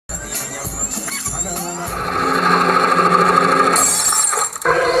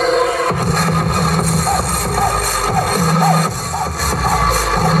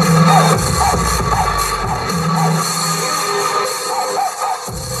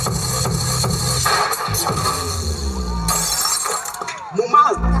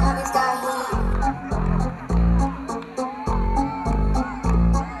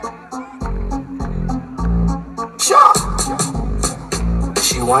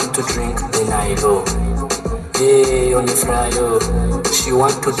want to drink, then I go. Hey, on the fryo. She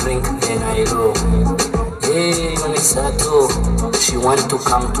want to drink, then I go. Hey, on the sato. She want to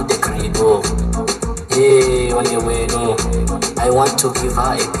come to the crib. Hey, on the way, no. I want to give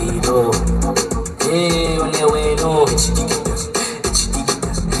her a pillow. Hey, on the way, no. It's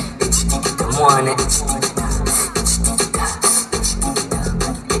digita, mwana, it's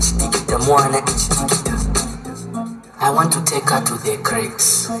digita, mwana, it's digita. I want to take her to the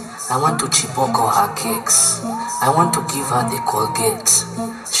creeks. I want to chipoko her cakes. I want to give her the Colgate.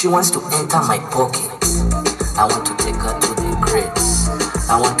 She wants to enter my pocket. I want to take her to the creeks.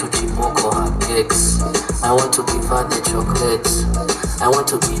 I want to chipoko her cakes. I want to give her the chocolates. I want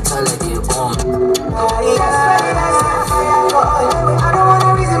to beat her like a bomb. I don't want to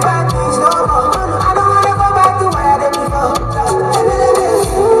reason bad things no more. I don't want to go back to where I did before.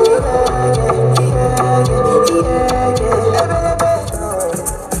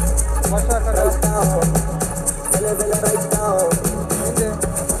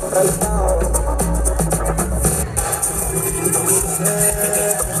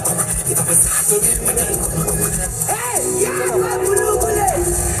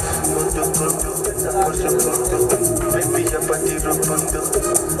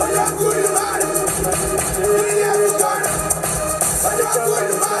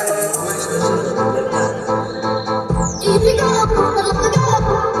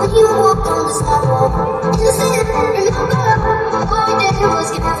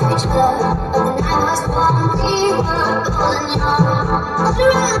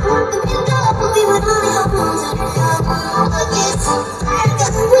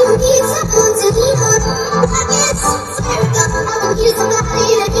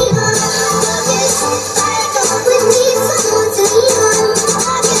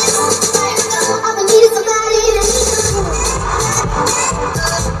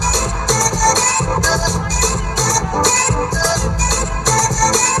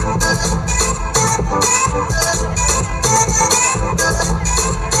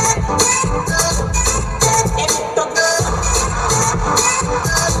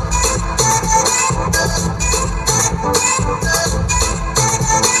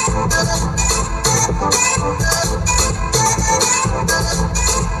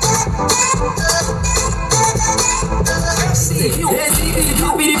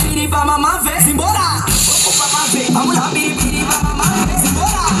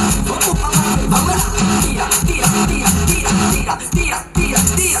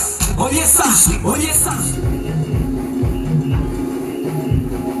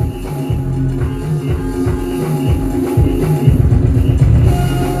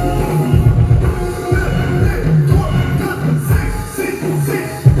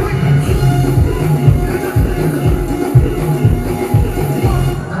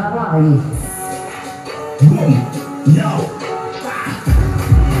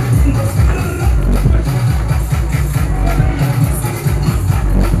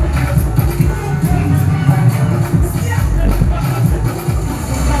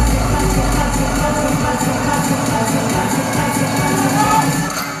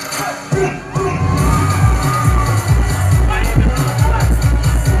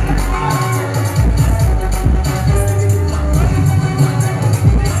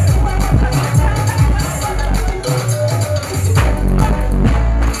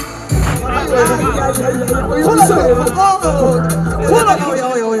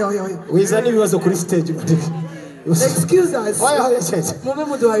 Excuse us.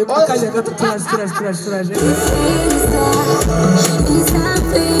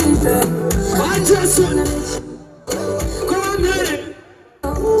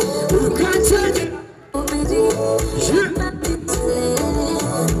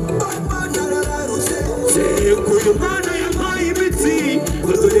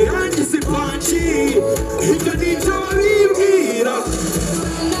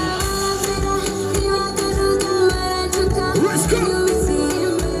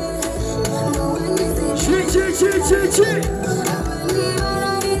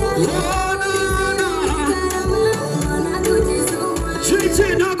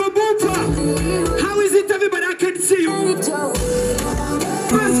 How is it, everybody? I can see you.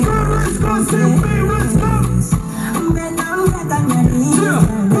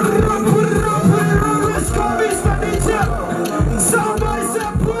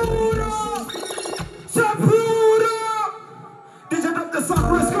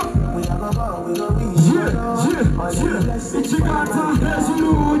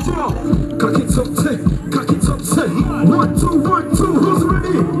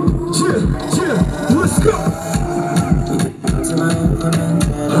 Let's go,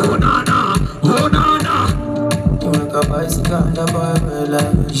 Oh nana, oh nana. You make a bicycle and a boy will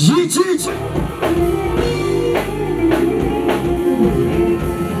like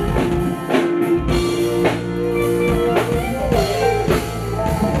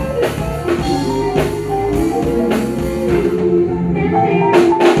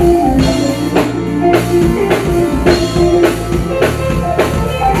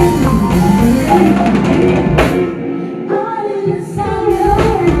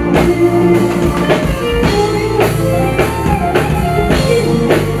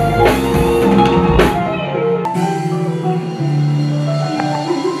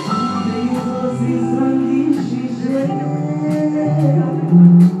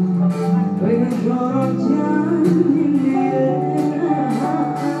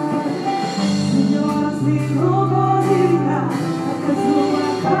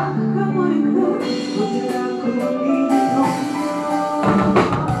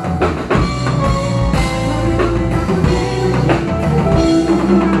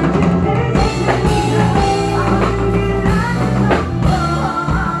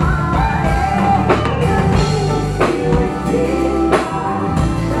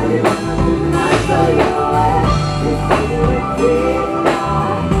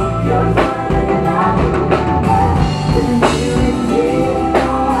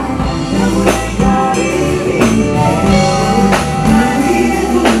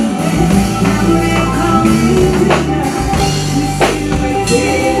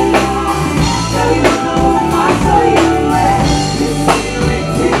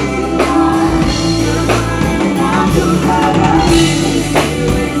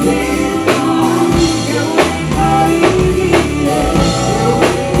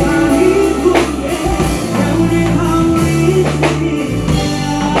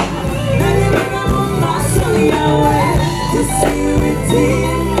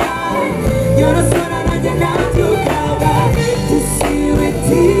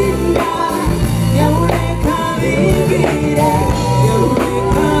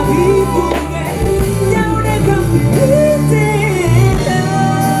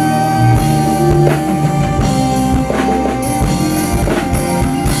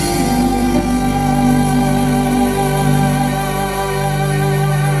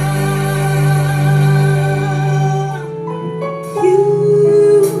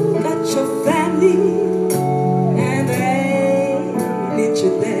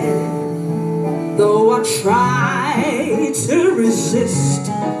try to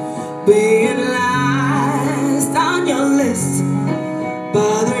resist being last on your list,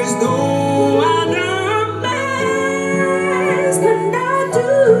 but there's no other place than I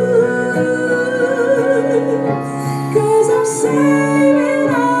do, 'cause I'm saving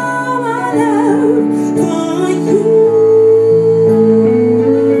all my love for you.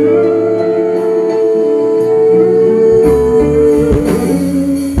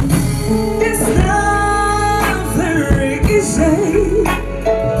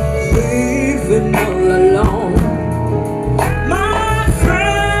 Living all alone. My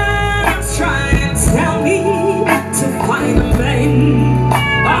friends try and tell me to find a man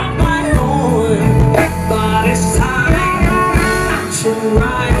of my own, but it's time I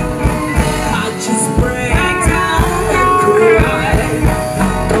try. I just break down and cry,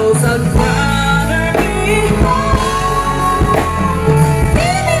 'cause I'd rather be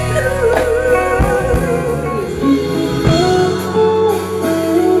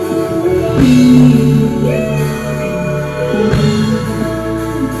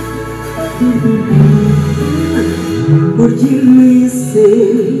Urgimisi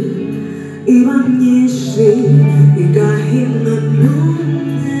ibamyinshi igahina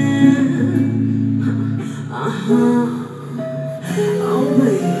n'umwe. Aha,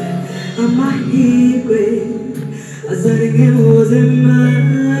 awe amahirwe azarenga ubuzima,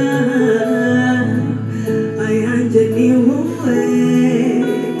 ayanjye ni wowe.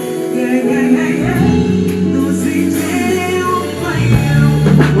 Ntuzigere uvayo.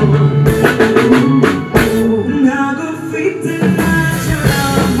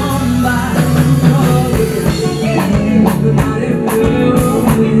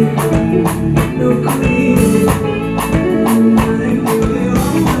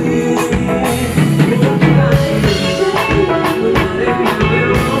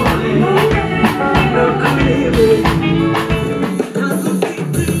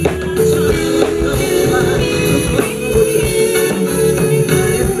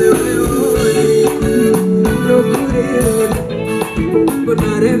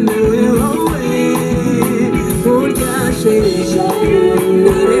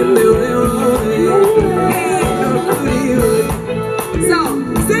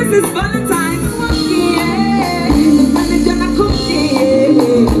 This is Valentine cookie, yeah. And then I cookie,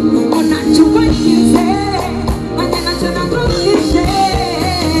 yeah. On that you want to say, and then I turn a cookie, yeah.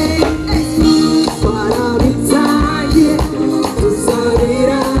 Valentine, to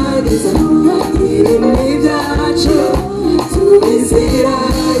Savira, this is not getting me that you to be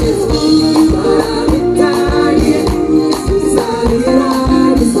serious. Valentine, to Savira,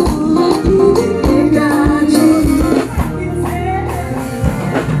 this is not getting me that you.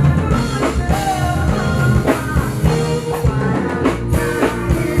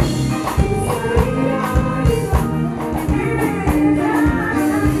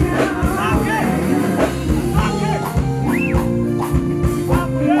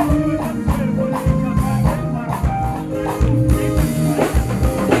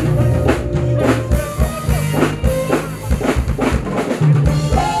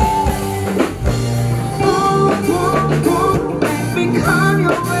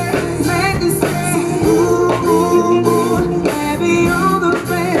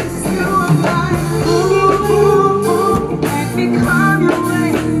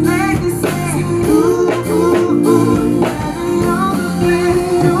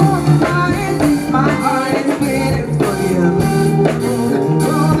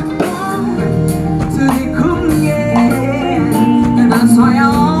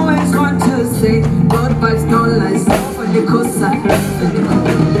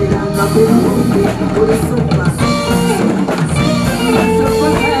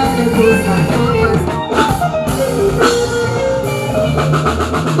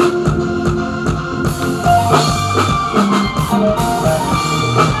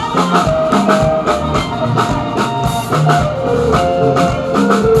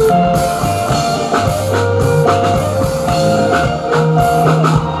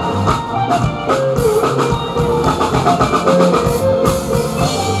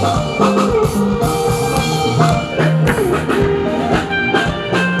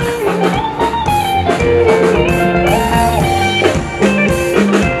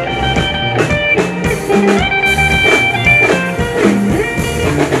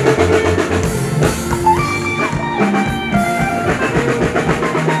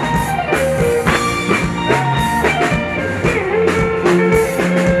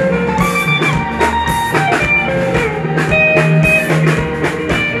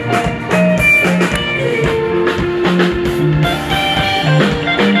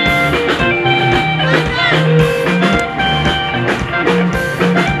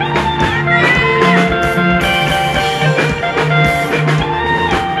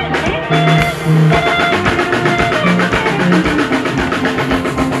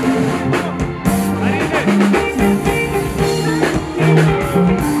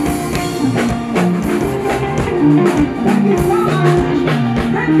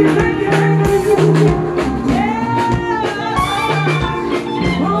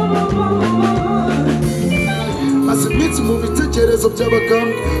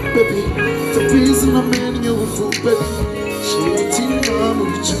 Baby, the reason I'm in you for baby. She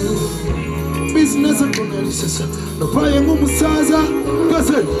business and connection. No buying umusaza,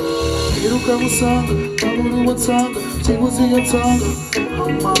 gaze. Iruka musanga, amuru watsanga, chibuzi yatsanga.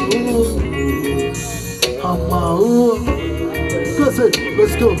 Amau, gaze.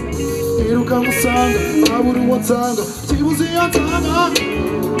 Let's go. Iruka musanga, amuru watsanga, chibuzi yatsanga.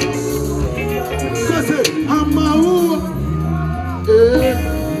 Gaze, amau.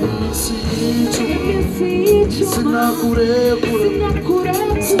 Sina kure,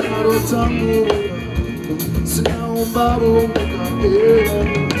 sina rotangu, sina umbaru,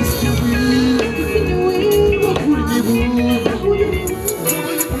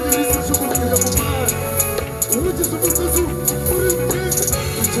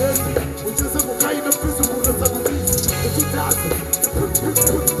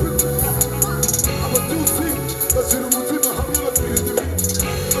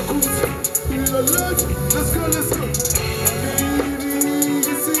 let's go, let's go.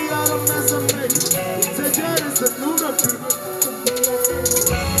 See how the mess I make. Take it, it's a new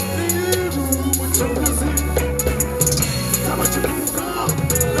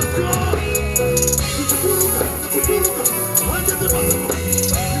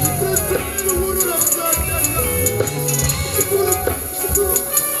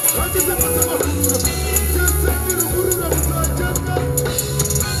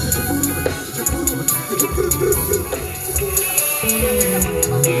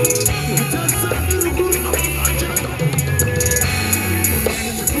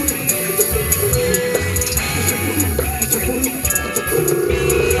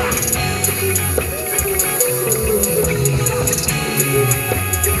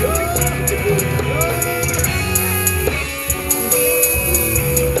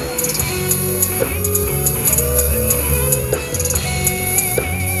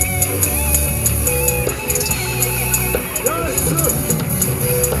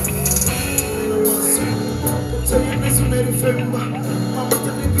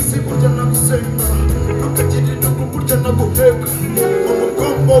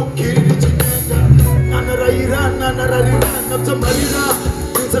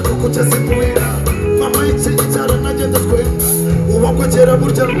kukucha simuira mama ichinyitara nagenda twe uwakwegera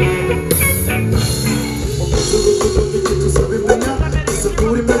burya tusabimenya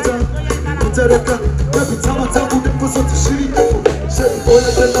isukura impeta utereka yabitama tabude mvuzo tushiriye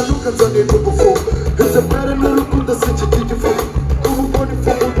oya tena nukazanira ubufu gatembere n'urukundo sinkigifu umubona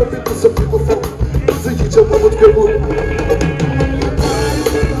imfunguzo bigusa bigufu uziyica mu mutwe mubi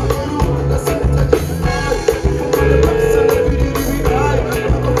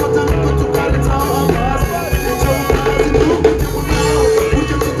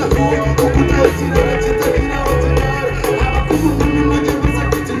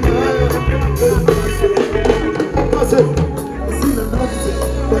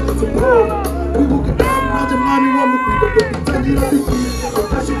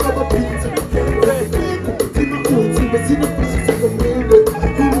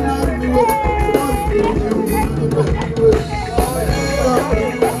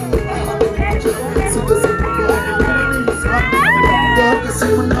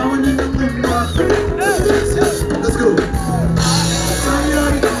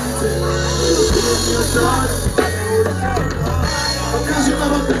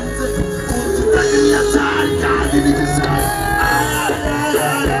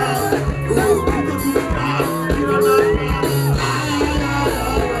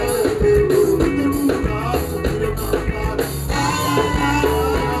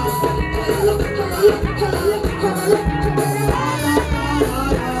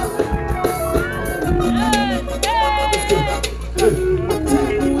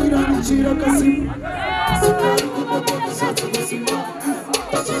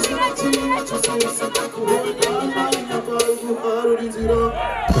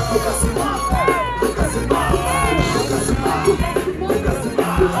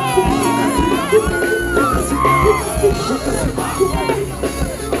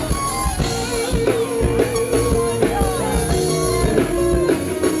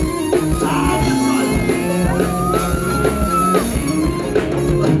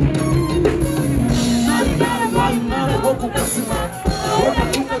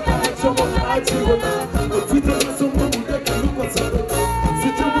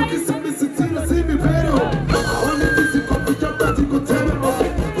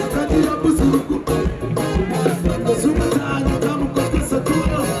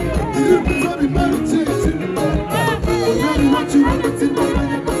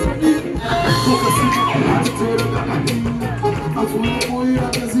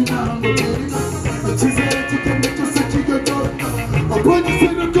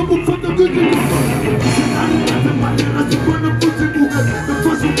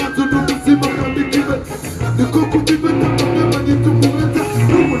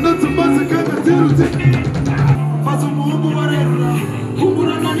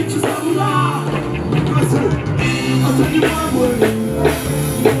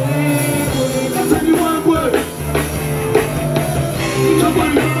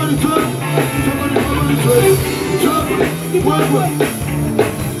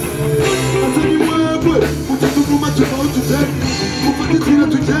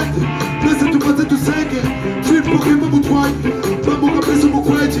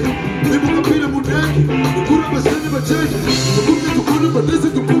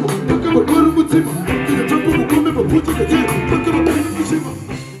Put it again.